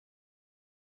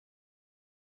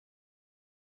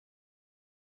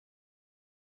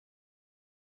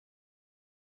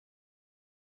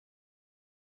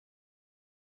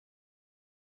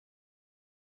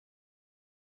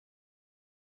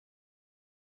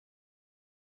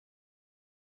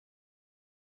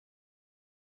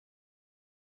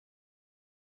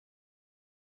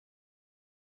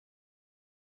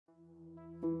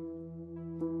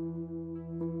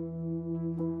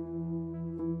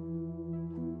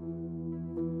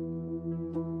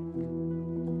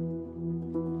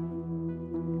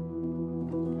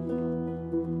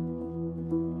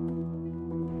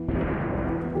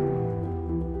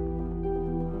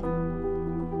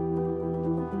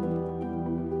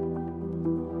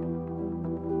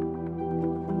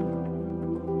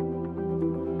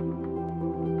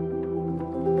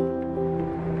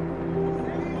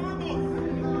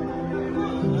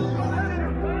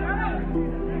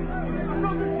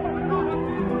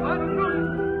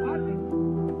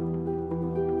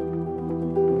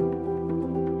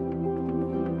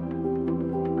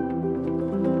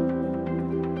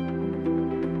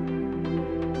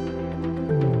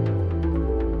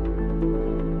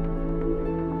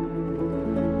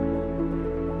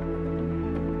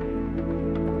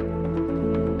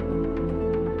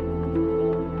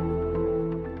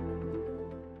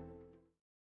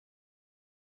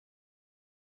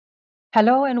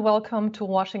Hello and welcome to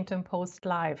Washington Post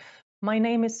Live. My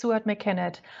name is Souad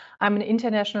Mekhennet. I'm an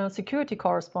international security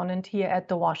correspondent here at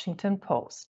the Washington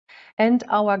Post. And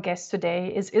our guest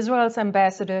today is Israel's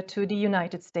ambassador to the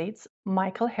United States,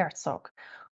 Michael Herzog.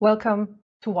 Welcome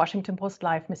to Washington Post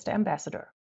Live, Mr.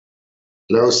 Ambassador.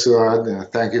 Hello, Souad,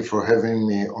 and thank you for having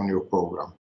me on your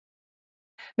program.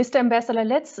 Mr. Ambassador,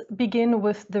 let's begin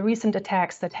with the recent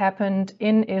attacks that happened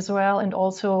in Israel and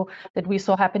also that we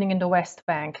saw happening in the West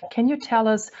Bank. Can you tell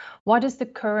us what is the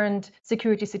current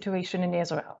security situation in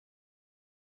Israel?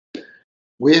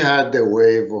 We had a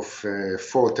wave of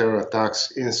 4 terror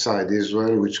attacks inside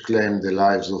Israel, which claimed the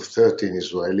lives of 13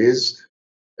 Israelis.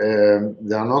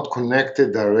 They are not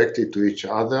connected directly to each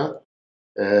other.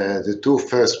 The two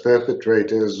first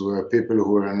perpetrators were people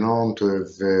who were known to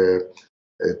have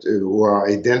who are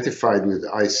identified with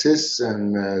ISIS,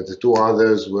 and the two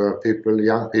others were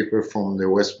young people from the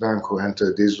West Bank who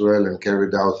entered Israel and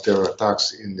carried out terror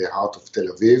attacks in the heart of Tel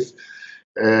Aviv.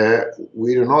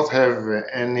 We do not have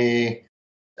any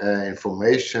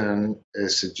information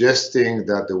suggesting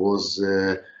that there was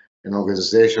an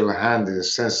organizational hand, in the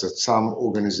sense that some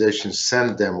organizations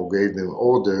sent them or gave them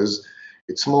orders.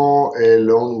 It's more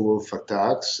lone wolf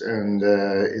attacks, and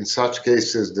in such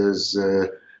cases there's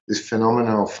this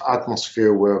phenomenon of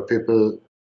atmosphere where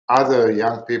other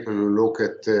young people who look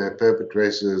at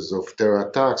perpetrators of terror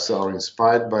attacks are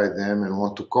inspired by them and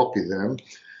want to copy them.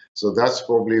 So that's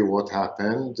probably what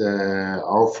happened.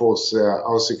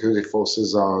 Our security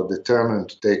forces are determined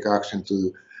to take action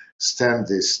to stem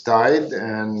this tide,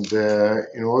 and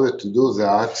in order to do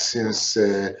that, since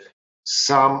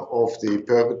some of the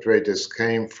perpetrators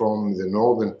came from the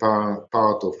northern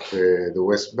part of the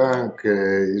West Bank,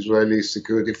 Israeli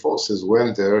security forces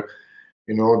went there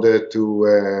in order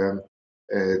to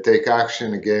take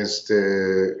action against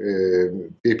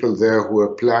people there who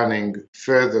are planning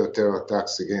further terror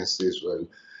attacks against Israel.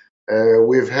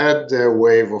 We've had a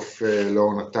wave of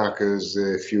lone attackers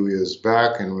a few years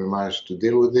back, and we managed to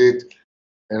deal with it.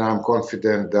 And I'm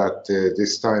confident that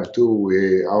this time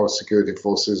too, our security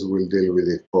forces will deal with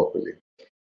it properly.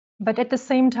 But at the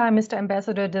same time, Mr.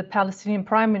 Ambassador, the Palestinian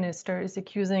Prime Minister is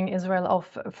accusing Israel of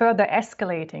further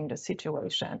escalating the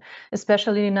situation,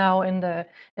 especially now in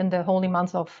the holy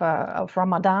month of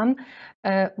Ramadan.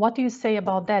 What do you say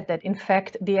about that? That in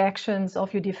fact the actions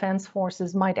of your defense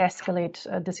forces might escalate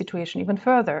the situation even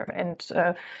further and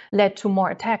led to more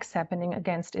attacks happening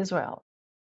against Israel?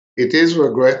 It is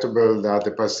regrettable that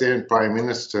the Palestinian Prime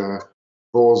Minister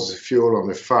pours fuel on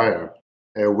the fire.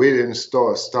 We didn't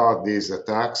start these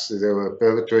attacks. They were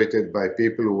perpetrated by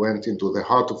people who went into the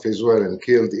heart of Israel and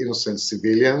killed innocent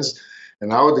civilians.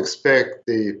 And I would expect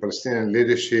the Palestinian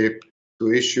leadership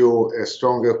to issue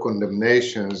stronger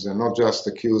condemnations and not just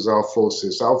accuse our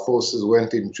forces. Our forces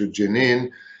went into Jenin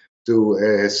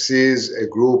to seize a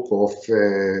group of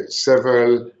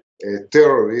several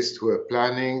terrorists who were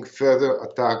planning further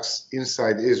attacks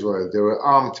inside Israel. There were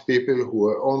armed people who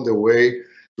were on the way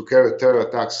to carry terror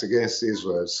attacks against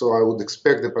Israel. So I would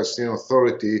expect the Palestinian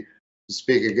Authority to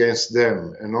speak against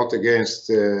them and not against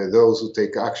those who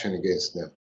take action against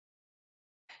them.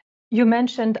 You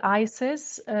mentioned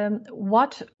ISIS.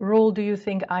 What role do you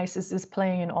think ISIS is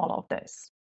playing in all of this?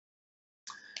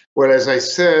 Well, as I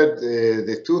said,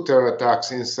 the two terror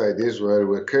attacks inside Israel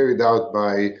were carried out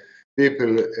by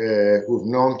people who've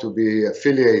known to be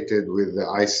affiliated with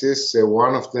ISIS.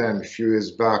 One of them, a few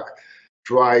years back,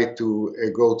 tried to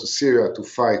go to Syria to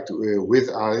fight with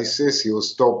ISIS. He was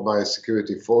stopped by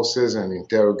security forces and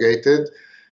interrogated.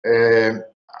 I'm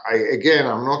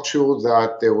not sure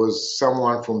that there was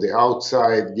someone from the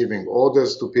outside giving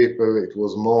orders to people. It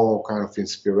was more kind of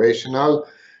inspirational.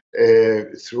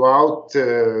 Throughout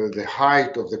the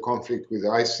height of the conflict with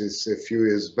ISIS a few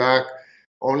years back,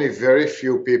 only very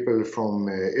few people from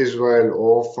Israel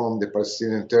or from the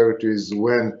Palestinian territories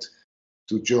went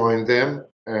to join them.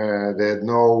 They had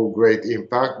no great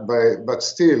impact, but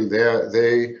still,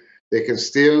 they can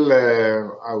still,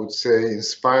 I would say,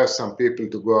 inspire some people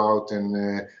to go out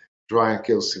and try and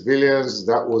kill civilians.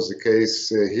 That was the case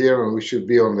here, and we should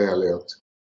be on the alert.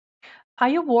 Are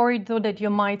you worried, though, that you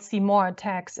might see more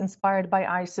attacks inspired by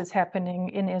ISIS happening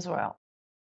in Israel?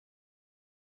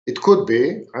 It could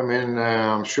be. I mean,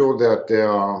 I'm sure that there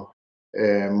are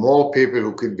more people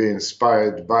who could be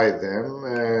inspired by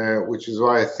them, which is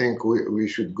why I think we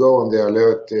should go on the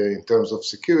alert in terms of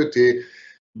security.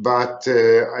 But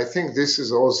I think this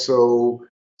is also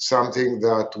something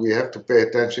that we have to pay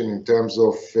attention in terms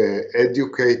of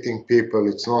educating people.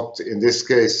 It's not, in this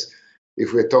case,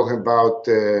 if we're talking about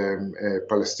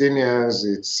Palestinians,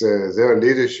 it's their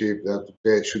leadership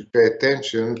that should pay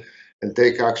attention and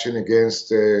take action against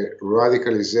the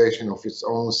radicalization of its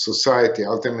own society.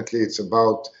 Ultimately, it's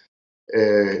about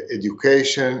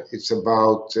education, it's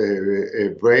about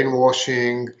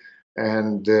brainwashing,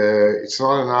 and it's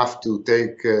not enough to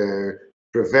take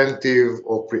preventive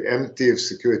or preemptive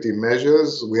security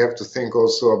measures. We have to think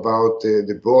also about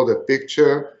the broader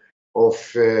picture of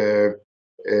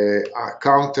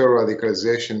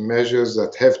counter-radicalization measures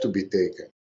that have to be taken.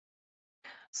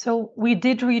 So we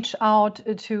did reach out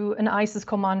to an ISIS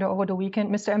commander over the weekend,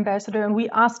 Mr. Ambassador, and we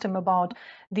asked him about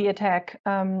the attack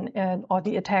or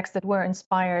the attacks that were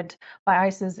inspired by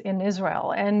ISIS in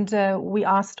Israel. And we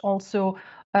asked also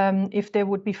if there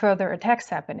would be further attacks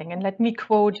happening. And let me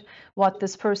quote what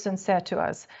this person said to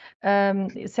us.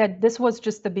 He said, "This was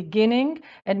just the beginning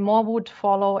and more would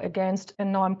follow against,"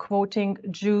 and now I'm quoting,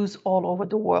 "Jews all over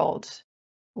the world."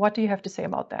 What do you have to say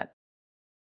about that?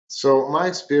 So my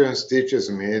experience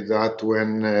teaches me that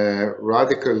when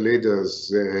radical leaders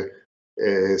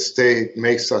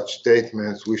make such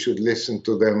statements, we should listen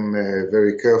to them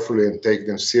very carefully and take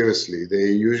them seriously. They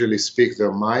usually speak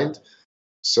their mind,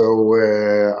 so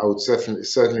I would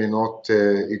certainly not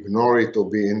ignore it or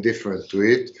be indifferent to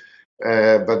it.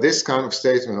 But this kind of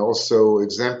statement also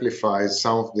exemplifies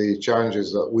some of the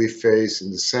challenges that we face,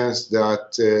 in the sense that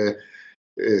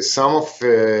some of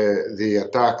the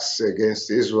attacks against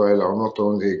Israel are not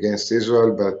only against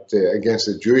Israel, but against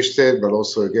the Jewish state, but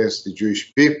also against the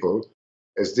Jewish people,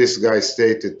 as this guy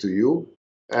stated to you,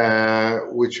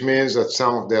 which means that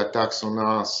some of the attacks on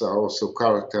us are also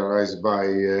characterized by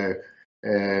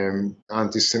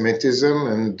anti-Semitism,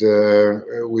 and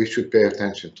we should pay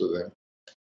attention to them.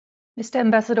 Mr.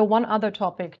 Ambassador, one other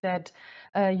topic that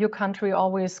your country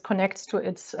always connects to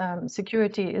its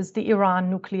security is the Iran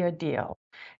nuclear deal.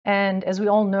 And as we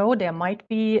all know, there might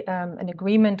be an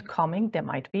agreement coming. There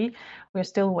might be. We're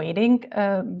still waiting.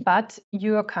 But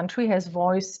your country has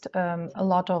voiced a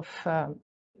lot of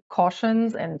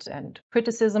cautions and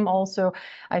criticism also.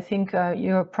 I think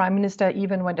your prime minister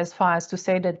even went as far as to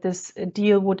say that this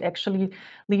deal would actually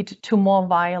lead to more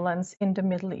violence in the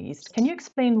Middle East. Can you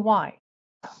explain why?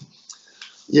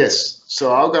 Yes,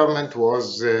 so our government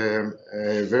was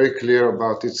very clear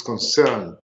about its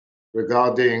concern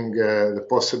regarding the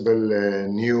possible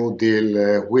new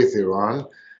deal with Iran.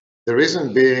 The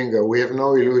reason being, we have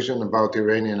no illusion about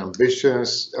Iranian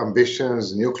ambitions,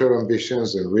 nuclear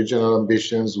ambitions, and regional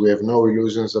ambitions. We have no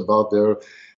illusions about their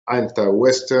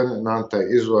anti-Western and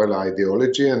anti-Israel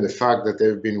ideology, and the fact that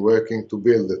they've been working to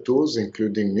build the tools,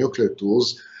 including nuclear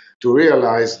tools, to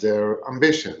realize their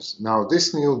ambitions. Now,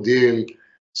 this new deal,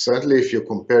 certainly if you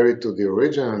compare it to the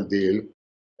original deal,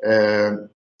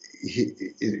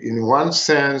 in one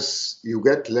sense, you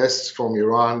get less from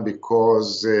Iran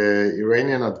because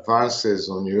Iranian advances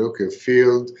on the nuclear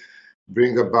field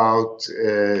bring about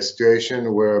a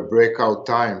situation where breakout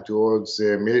time towards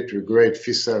military-grade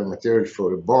fissile material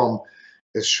for a bomb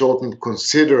has shortened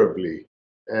considerably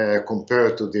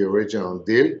compared to the original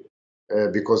deal,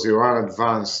 because Iran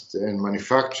advanced and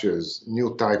manufactures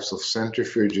new types of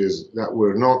centrifuges that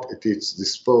were not at its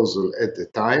disposal at the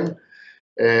time.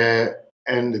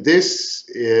 And this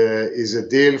is a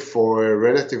deal for a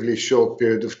relatively short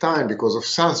period of time because of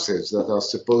sunsets that are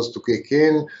supposed to kick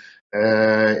in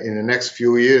the next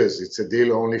few years. It's a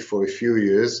deal only for a few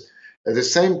years. At the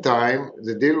same time,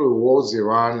 the deal rewards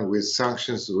Iran with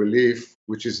sanctions relief,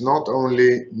 which is not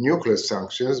only nuclear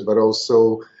sanctions, but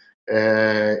also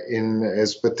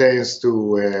as pertains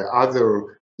to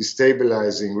other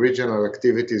destabilizing regional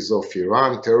activities of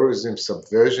Iran, terrorism,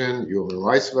 subversion, human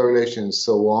rights violations, and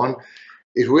so on.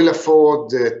 It will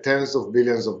afford tens of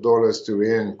billions of dollars to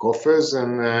Iranian coffers,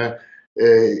 and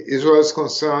Israel's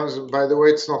concerns, by the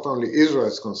way, it's not only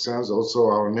Israel's concerns, also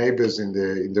our neighbors in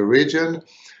the region,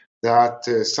 that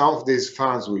some of these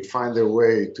funds will find their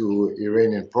way to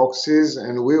Iranian proxies,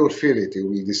 and we will feel it. It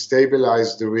will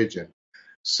destabilize the region.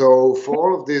 So for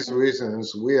all of these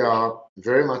reasons, we are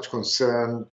very much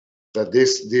concerned that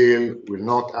this deal will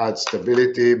not add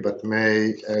stability, but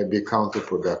may be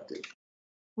counterproductive.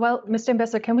 Well, Mr.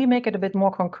 Ambassador, can we make it a bit more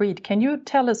concrete? Can you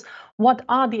tell us what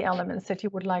are the elements that you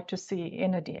would like to see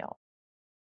in a deal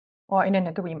or in an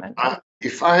agreement?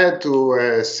 If I had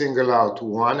to single out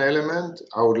one element,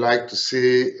 I would like to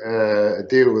see a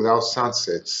deal without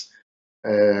sunsets,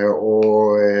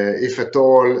 or if at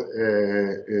all,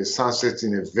 sunsets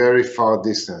in a very far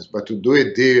distance. But to do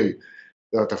a deal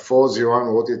that affords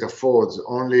Iran what it affords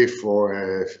only for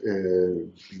a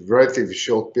relatively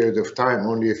short period of time,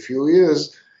 only a few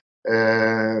years,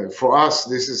 for us,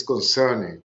 this is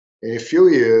concerning. In a few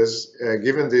years,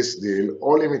 given this deal,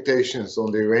 all limitations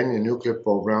on the Iranian nuclear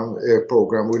program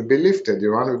will be lifted.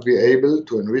 Iran will be able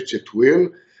to enrich at will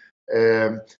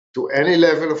to any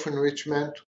level of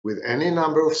enrichment with any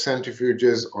number of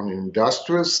centrifuges on an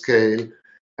industrial scale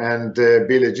and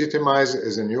be legitimized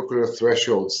as a nuclear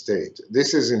threshold state.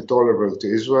 This is intolerable to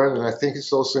Israel, and I think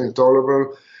it's also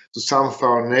intolerable to some of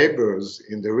our neighbors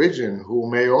in the region who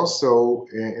may also,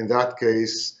 in that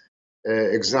case,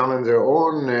 examine their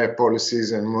own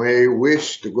policies and may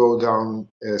wish to go down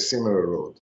a similar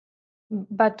road.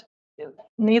 But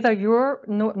neither you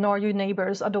nor your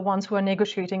neighbors are the ones who are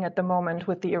negotiating at the moment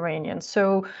with the Iranians.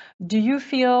 So do you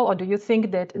feel, or do you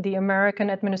think that the American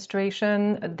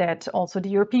administration, that also the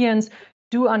Europeans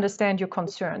do understand your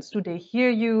concerns? Do they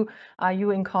hear you? Are you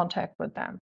in contact with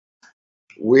them?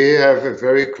 We have a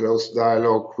very close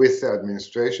dialogue with the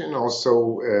administration,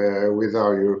 also with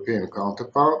our European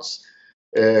counterparts.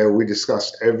 We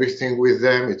discuss everything with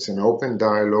them. It's an open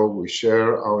dialogue. We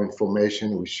share our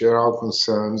information. We share our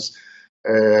concerns.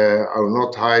 I will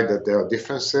not hide that there are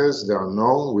differences. They are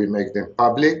known. We make them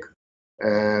public.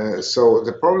 So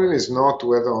the problem is not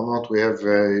whether or not we have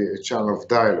a channel of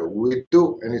dialogue. We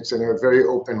do, and it's a very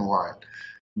open one.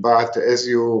 But as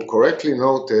you correctly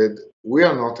noted, we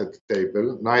are not at the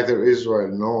table, neither Israel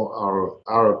nor our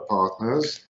Arab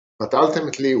partners. But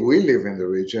ultimately, we live in the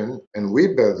region and we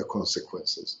bear the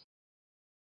consequences.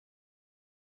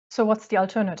 So what's the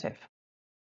alternative?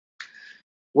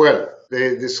 Well,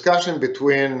 the discussion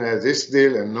between this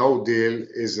deal and no deal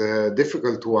is a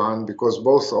difficult one because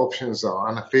both options are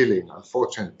unappealing,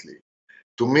 unfortunately.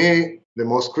 To me, the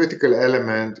most critical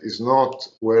element is not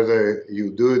whether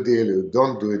you do a deal or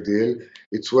don't do a deal.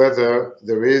 It's whether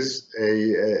there is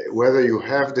whether you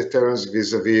have deterrence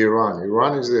vis-a-vis Iran.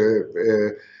 Iran is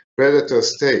a predator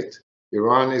state.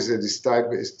 Iran is a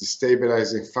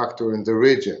destabilizing factor in the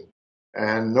region.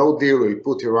 And no deal will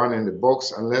put Iran in the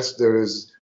box unless there is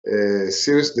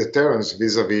serious deterrence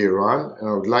vis-a-vis Iran. And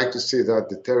I would like to see that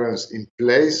deterrence in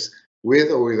place with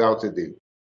or without a deal.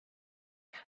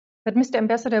 But Mr.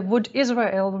 Ambassador, would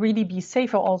Israel really be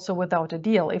safer also without a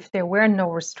deal if there were no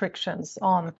restrictions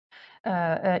on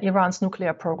Iran's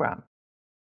nuclear program?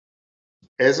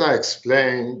 As I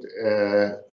explained,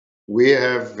 we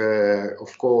have,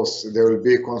 of course, there will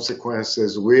be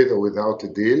consequences with or without a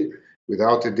deal.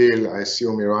 Without a deal, I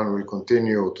assume Iran will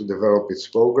continue to develop its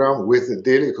program. With the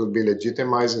deal, it will be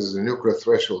legitimized as a nuclear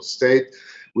threshold state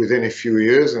within a few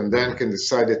years and then can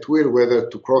decide at will whether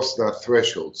to cross that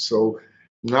threshold. So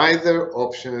neither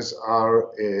options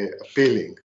are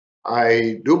appealing.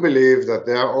 I do believe that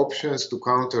there are options to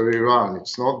counter Iran.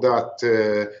 It's not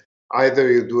that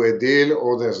either you do a deal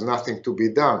or there's nothing to be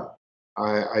done.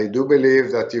 I do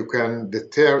believe that you can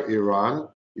deter Iran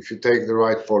if you take the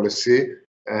right policy.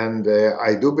 And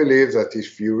I do believe that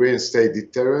if you reinstate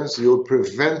deterrence, you'll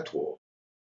prevent war.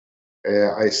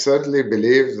 I certainly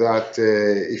believe that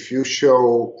if you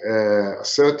show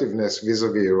assertiveness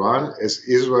vis-a-vis Iran, as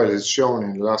Israel has shown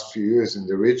in the last few years in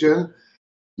the region,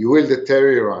 you will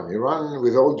deter Iran. Iran,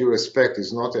 with all due respect,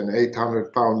 is not an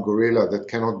 800-pound gorilla that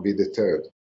cannot be deterred.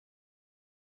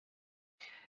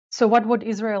 So what would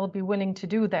Israel be willing to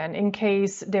do then in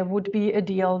case there would be a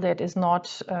deal that is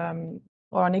not,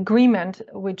 or an agreement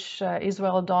which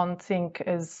Israel don't think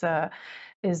is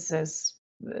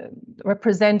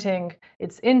representing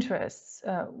its interests?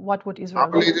 What would Israel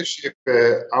do?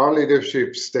 Our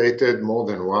leadership stated more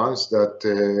than once that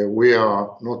we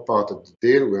are not part of the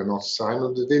deal. We are not signed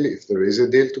on the deal if there is a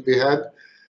deal to be had.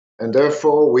 And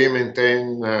therefore, we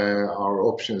maintain our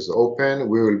options open.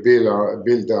 We will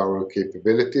build our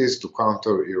capabilities to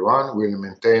counter Iran. We'll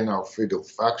maintain our freedom of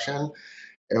action.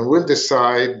 And we'll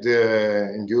decide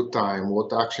in due time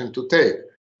what action to take.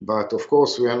 But of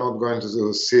course, we are not going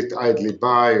to sit idly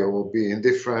by or be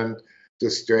indifferent to a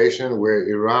situation where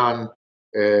Iran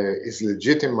is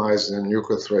legitimized in a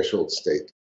nuclear threshold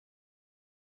state.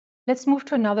 Let's move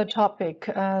to another topic.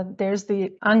 There's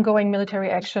the ongoing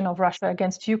military action of Russia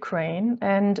against Ukraine,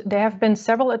 and there have been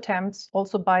several attempts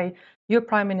also by your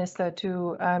prime minister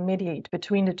to mediate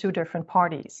between the two different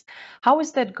parties. How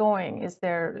is that going? Is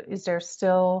there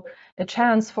still a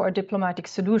chance for a diplomatic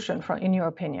solution, in your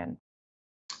opinion?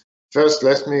 First,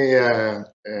 let me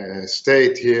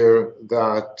state here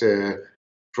that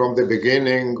from the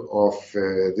beginning of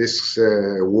this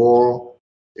war,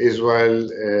 Israel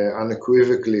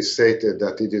unequivocally stated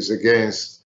that it is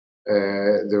against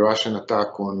the Russian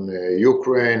attack on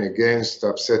Ukraine, against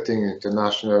upsetting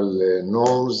international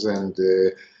norms, and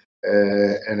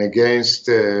against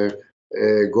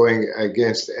going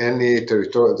against any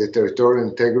territorial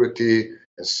integrity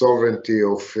and sovereignty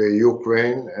of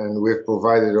Ukraine, and we've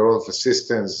provided a lot of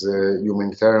assistance,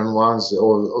 humanitarian ones.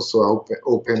 Also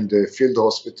opened a field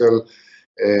hospital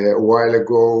a while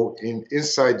ago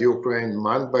inside Ukraine,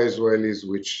 manned by Israelis,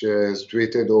 which has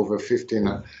treated over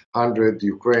 1,500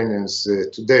 Ukrainians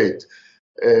to date.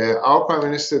 Our Prime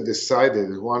Minister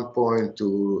decided at one point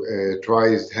to try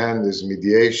his hand as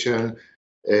mediation.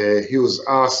 He was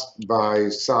asked by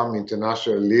some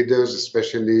international leaders,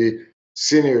 especially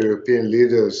senior European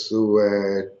leaders, to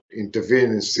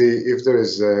intervene and see if there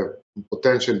is a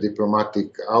potential diplomatic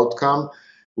outcome,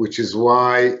 which is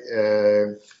why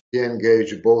he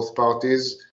engaged both parties.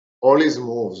 All his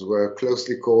moves were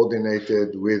closely coordinated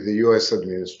with the US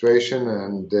administration,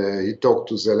 and he talked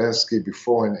to Zelensky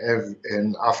before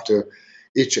and after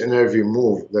each and every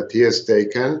move that he has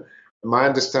taken. My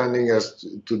understanding is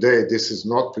today this has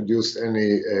not produced any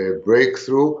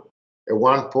breakthrough. At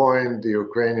one point, the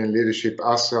Ukrainian leadership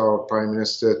asked our Prime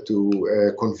Minister to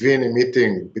convene a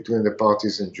meeting between the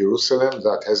parties in Jerusalem.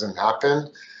 That hasn't happened.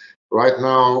 Right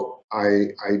now,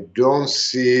 I don't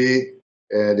see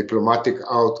a diplomatic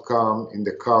outcome in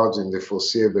the cards in the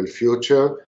foreseeable future.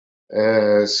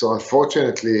 So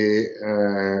unfortunately,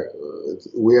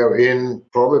 we are in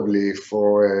probably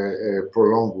for a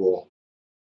prolonged war.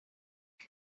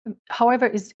 However,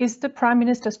 is the Prime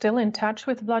Minister still in touch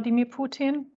with Vladimir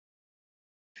Putin?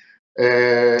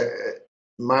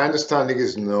 My understanding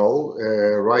is no.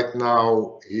 Right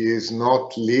now, he is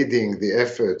not leading the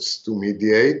efforts to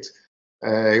mediate.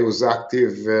 He was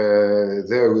active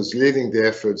there, he was leading the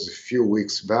efforts a few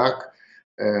weeks back.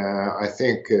 I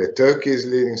think Turkey is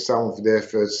leading some of the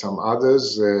efforts, some others.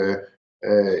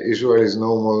 Israel is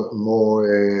no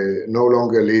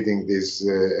longer leading these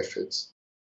efforts.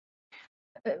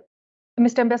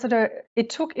 Mr. Ambassador, it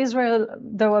took Israel,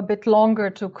 though, a bit longer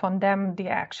to condemn the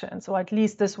actions, or at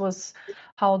least this was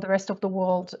how the rest of the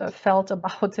world felt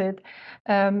about it.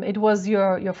 It was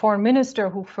your foreign minister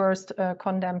who first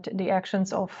condemned the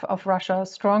actions of Russia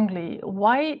strongly.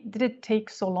 Why did it take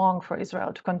so long for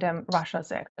Israel to condemn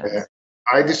Russia's actions?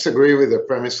 I disagree with the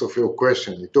premise of your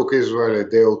question. It took Israel a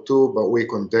day or two, but we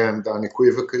condemned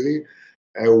unequivocally.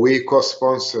 We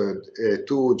co-sponsored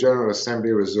two General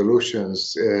Assembly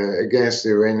resolutions against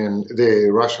the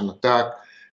Russian attack,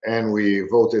 and we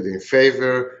voted in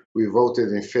favor. We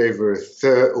voted in favor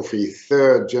of a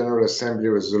third General Assembly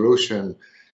resolution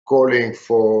calling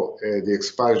for the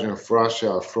expulsion of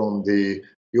Russia from the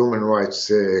Human Rights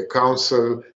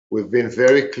Council. We've been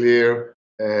very clear,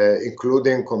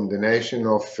 including condemnation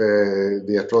of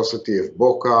the atrocity of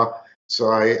Boca. So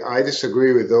I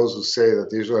disagree with those who say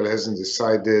that Israel hasn't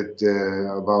decided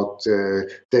about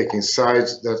taking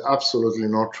sides. That's absolutely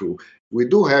not true. We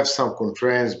do have some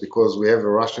constraints because we have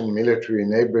a Russian military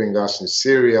neighboring us in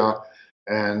Syria,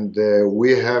 and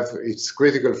it's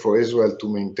critical for Israel to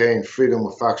maintain freedom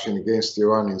of action against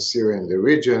Iran in Syria and the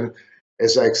region,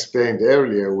 as I explained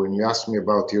earlier when you asked me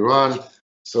about Iran.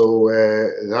 So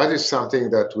that is something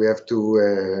that we have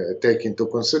to take into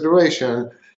consideration.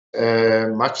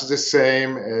 Much the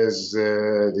same as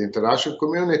the international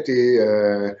community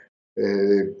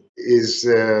is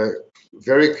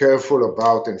very careful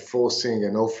about enforcing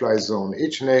a no-fly zone.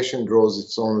 Each nation draws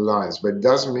its own lines, but it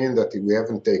doesn't mean that we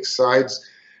haven't taken sides.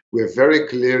 We have very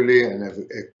clearly and have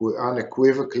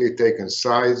unequivocally taken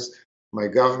sides, my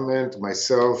government,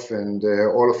 myself, and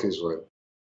all of Israel.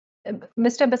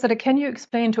 Mr. Ambassador, can you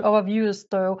explain to our viewers,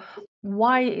 though,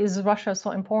 why is Russia so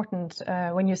important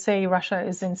when you say Russia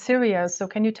is in Syria? So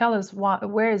can you tell us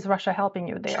where is Russia helping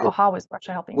you there, or how is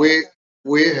Russia helping you?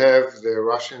 We have the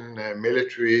Russian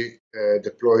military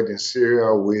deployed in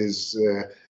Syria with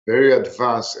very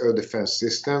advanced air defense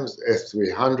systems,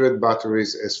 S-300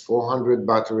 batteries, S-400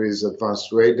 batteries,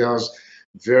 advanced radars,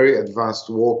 very advanced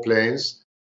warplanes.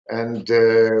 And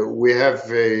we have,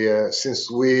 since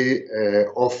we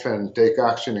often take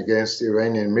action against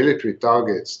Iranian military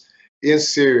targets in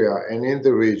Syria and in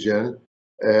the region,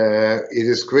 it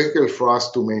is critical for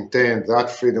us to maintain that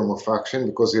freedom of action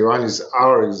because Iran is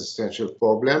our existential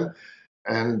problem.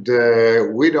 And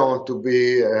we don't want to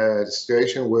be in a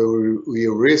situation where we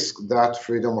risk that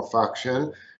freedom of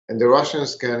action and the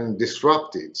Russians can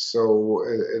disrupt it. So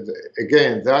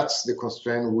again, that's the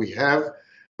constraint we have.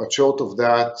 But short of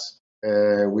that,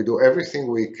 we do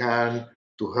everything we can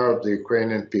to help the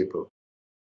Ukrainian people.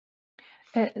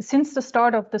 Since the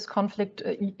start of this conflict,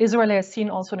 Israel has seen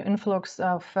also an influx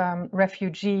of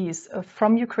refugees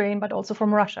from Ukraine, but also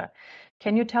from Russia.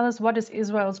 Can you tell us what is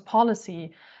Israel's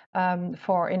policy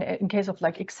in case of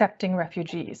accepting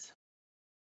refugees?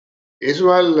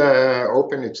 Israel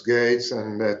opened its gates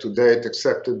and to date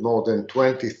accepted more than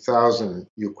 20,000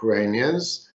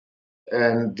 Ukrainians.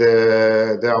 and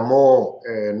there are more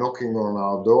knocking on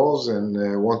our doors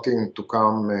and wanting to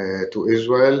come to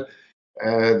Israel.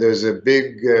 There's a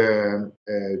big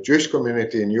Jewish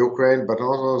community in Ukraine, but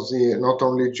not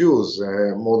only Jews.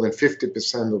 More than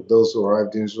 50% of those who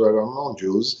arrived in Israel are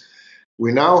non-Jews.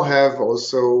 We now have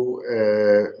also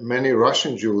many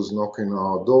Russian Jews knocking on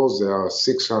our doors. There are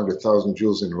 600,000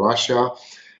 Jews in Russia.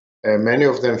 Many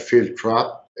of them feel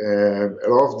trapped. A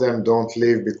lot of them don't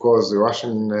leave because the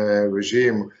Russian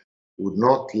regime would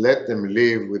not let them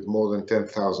leave with more than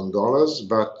 $10,000.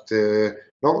 But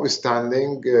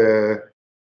notwithstanding,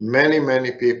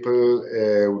 many people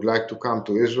would like to come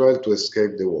to Israel to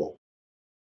escape the war.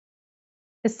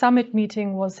 A summit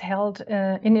meeting was held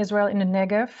in Israel in the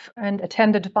Negev and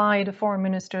attended by the foreign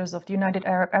ministers of the United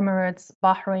Arab Emirates,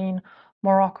 Bahrain,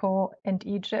 Morocco, and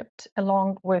Egypt,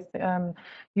 along with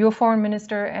your foreign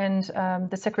minister and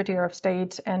the Secretary of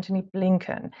State, Antony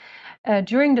Blinken.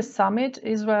 During the summit,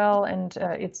 Israel and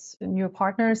its new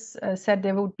partners said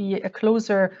there would be a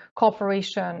closer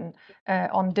cooperation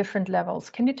on different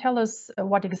levels. Can you tell us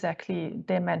what exactly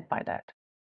they meant by that?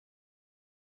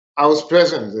 I was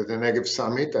present at the Negev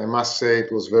summit. I must say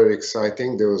it was very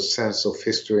exciting. There was a sense of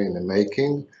history in the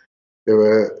making. There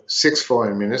were 6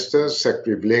 foreign ministers,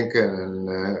 Secretary Blinken and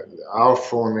our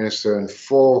foreign minister, and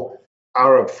 4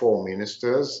 Arab foreign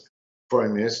ministers,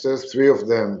 3 of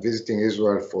them visiting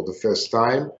Israel for the first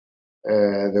time.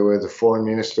 There were the foreign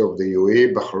minister of the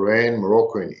UAE, Bahrain,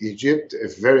 Morocco, and Egypt, a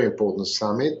very important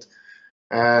summit.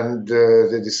 And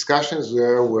the discussions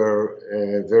there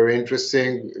were very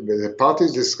interesting. The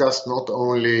parties discussed not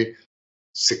only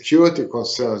security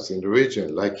concerns in the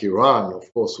region, like Iran,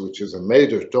 of course, which is a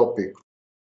major topic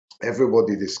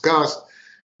everybody discussed,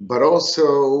 but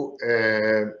also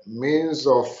means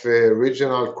of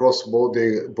regional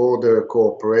cross-border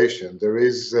cooperation. There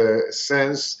is a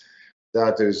sense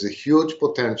that there is a huge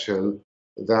potential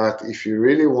that if you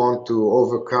really want to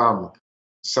overcome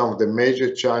some of the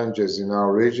major challenges in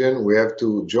our region, we have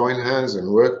to join hands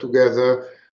and work together.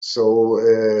 So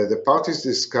the parties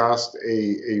discussed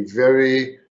a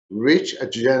very rich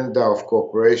agenda of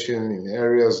cooperation in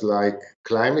areas like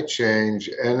climate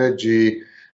change, energy,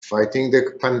 fighting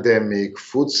the pandemic,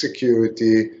 food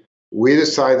security. We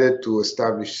decided to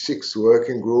establish 6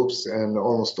 working groups, and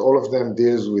almost all of them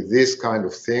deals with these kind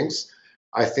of things.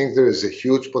 I think there is a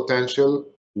huge potential.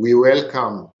 We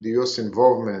welcome the US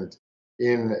involvement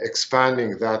in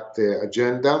expanding that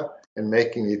agenda and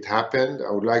making it happen.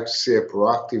 I would like to see a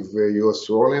proactive US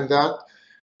role in that.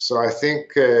 So I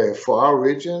think for our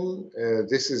region,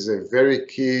 this is a very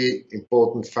key,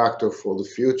 important factor for the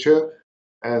future.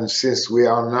 And since we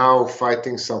are now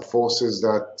fighting some forces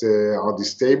that are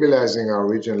destabilizing our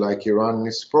region, like Iran and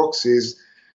its proxies,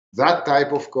 that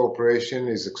type of cooperation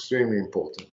is extremely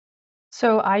important.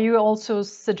 So are you also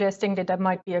suggesting that there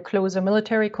might be a closer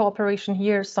military cooperation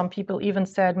here? Some people even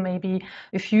said maybe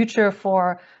a future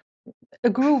for a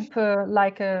group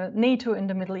like NATO in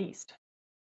the Middle East.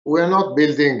 We're not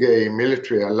building a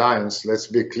military alliance, let's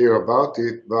be clear about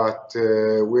it, but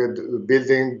we're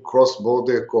building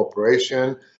cross-border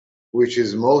cooperation, which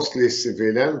is mostly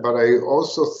civilian. But I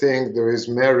also think there is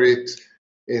merit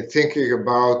in thinking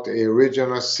about a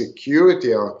regional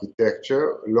security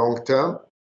architecture long-term,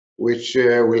 which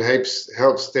will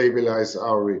help stabilize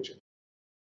our region.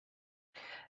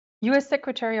 US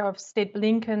Secretary of State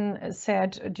Blinken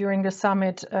said during the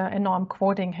summit, and now I'm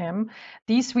quoting him,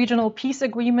 "These regional peace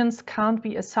agreements can't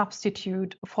be a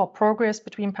substitute for progress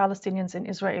between Palestinians and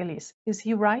Israelis." Is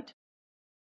he right?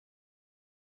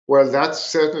 Well, that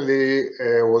certainly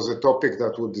was a topic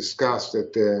that was discussed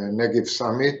at the Negev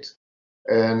summit.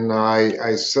 And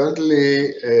I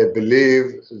certainly believe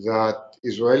that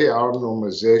Israeli-Arab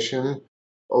normalization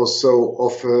also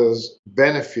offers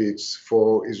benefits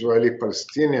for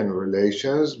Israeli-Palestinian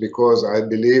relations, because I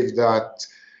believe that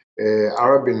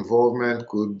Arab involvement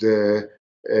could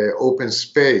open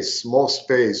space, more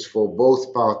space for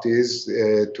both parties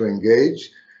to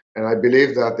engage. And I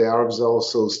believe that the Arabs are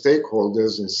also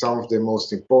stakeholders in some of the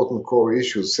most important core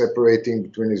issues separating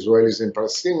between Israelis and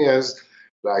Palestinians,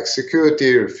 like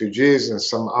security, refugees, and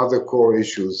some other core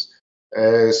issues.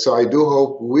 So I do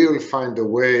hope we will find a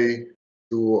way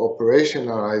to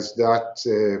operationalize that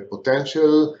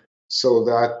potential so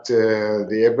that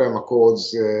the Abraham Accords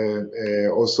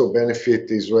also benefit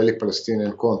the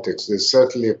Israeli-Palestinian context. There's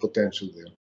certainly a potential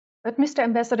there. But Mr.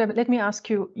 Ambassador, let me ask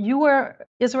you,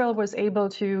 Israel was able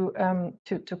to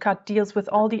cut deals with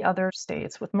all the other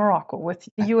states, with Morocco, with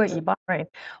the UAE, Bahrain.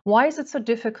 Why is it so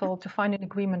difficult to find an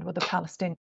agreement with the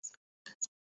Palestinians?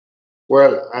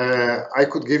 Well, I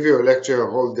could give you a lecture a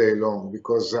whole day long,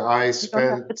 because I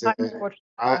spent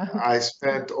I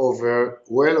spent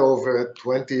well over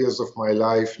 20 years of my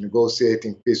life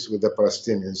negotiating peace with the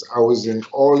Palestinians. I was in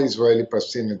all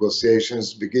Israeli-Palestinian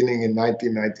negotiations beginning in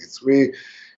 1993,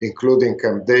 including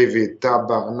Camp David,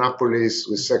 Taba, Annapolis,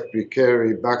 with Secretary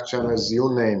Kerry, back channels,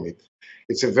 you name it.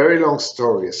 It's a very long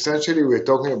story. Essentially, we're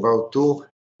talking about two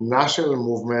national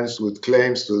movements with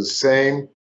claims to the same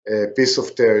piece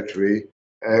of territory,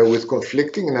 with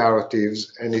conflicting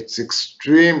narratives, and it's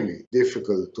extremely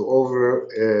difficult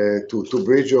to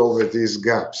bridge over these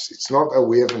gaps. It's not that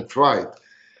we haven't tried.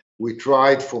 We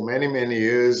tried for many, many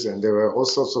years, and there were all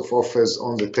sorts of offers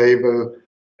on the table,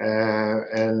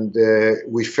 and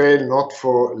we failed not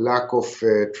for lack of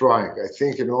trying. I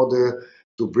think in order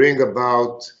to bring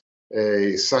about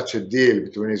such a deal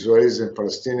between Israelis and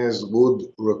Palestinians would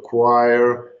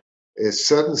require a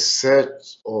certain set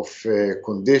of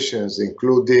conditions,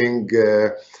 including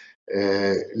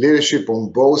leadership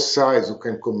on both sides who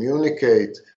can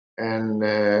communicate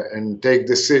and take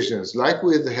decisions, like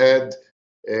we had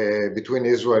between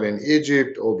Israel and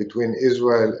Egypt, or between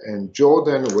Israel and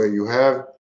Jordan, where you have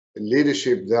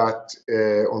leadership that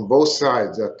on both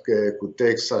sides that could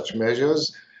take such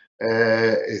measures.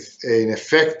 An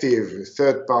effective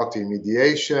third-party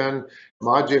mediation,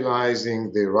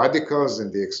 marginalizing the radicals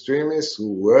and the extremists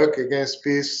who work against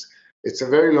peace. It's a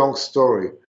very long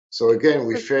story. So again,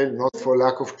 we failed not for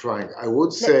lack of trying. I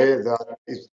would say that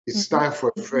it's time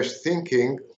for fresh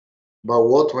thinking about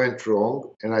what went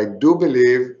wrong, and I do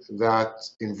believe that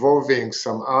involving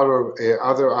some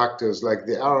other actors like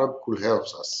the Arab could help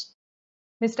us.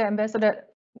 Mr. Ambassador,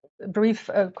 a brief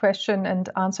question and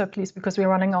answer, please, because we're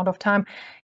running out of time.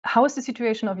 How is the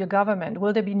situation of your government?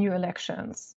 Will there be new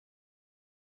elections?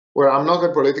 Well, I'm not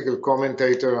a political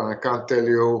commentator, and I can't tell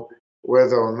you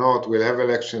whether or not we'll have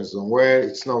elections and where.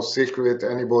 It's no secret.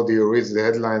 Anybody who reads the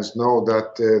headlines know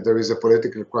that there is a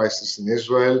political crisis in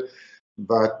Israel,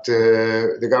 but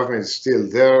the government is still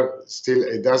there. Still,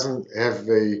 it doesn't have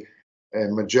a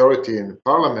majority in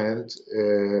parliament,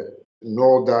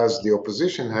 nor does the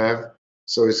opposition have.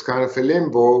 So it's kind of a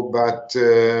limbo, but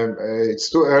it's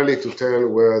too early to tell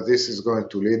where this is going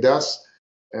to lead us.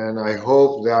 And I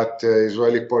hope that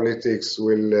Israeli politics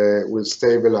will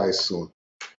stabilize soon.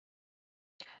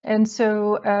 And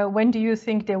so when do you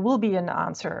think there will be an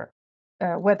answer,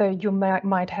 whether you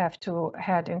might have to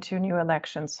head into new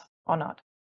elections or not?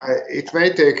 It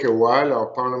may take a while. Our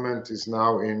parliament is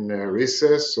now in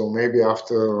recess, so maybe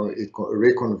after it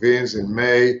reconvenes in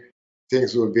May,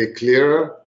 things will be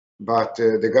clearer. But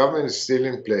the government is still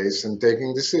in place and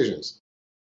taking decisions.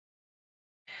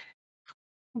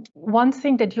 One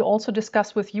thing that you also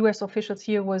discussed with US officials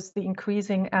here was the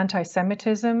increasing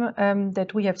anti-Semitism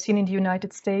that we have seen in the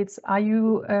United States. Are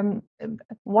you,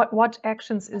 what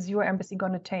actions is your embassy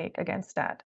going to take against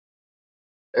that?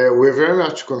 We're very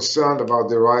much concerned about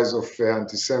the rise of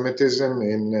anti-Semitism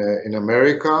in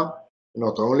America,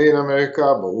 not only in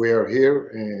America, but we are here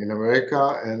in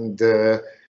America. And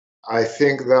I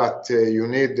think that you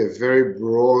need a very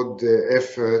broad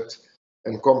effort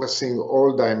encompassing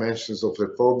all dimensions of the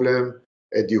problem: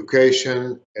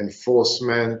 education,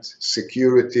 enforcement,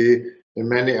 security, and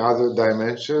many other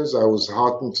dimensions. I was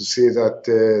heartened to see that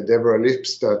Deborah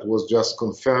Lipstadt was just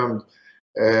confirmed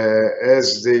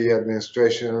as the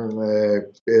administration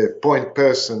point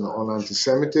person on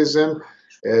anti-Semitism.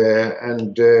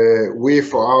 And we,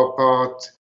 for our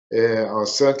part, are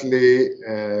certainly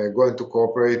going to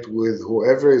cooperate with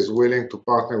whoever is willing to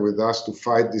partner with us to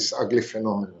fight this ugly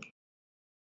phenomenon.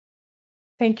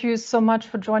 Thank you so much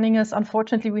for joining us.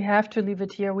 Unfortunately, we have to leave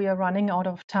it here. We are running out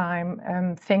of time.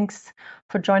 Thanks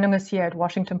for joining us here at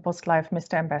Washington Post Live,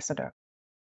 Mr. Ambassador.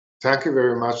 Thank you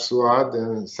very much, Souad,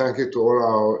 and thank you to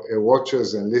all our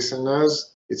watchers and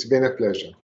listeners. It's been a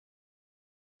pleasure.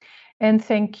 And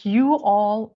thank you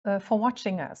all for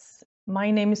watching us.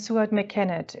 My name is Souad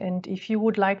Mekhennet, and if you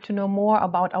would like to know more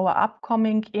about our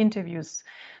upcoming interviews,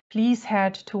 please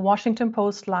head to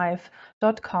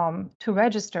WashingtonPostLive.com to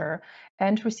register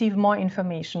and receive more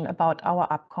information about our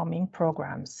upcoming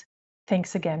programs.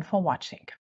 Thanks again for watching.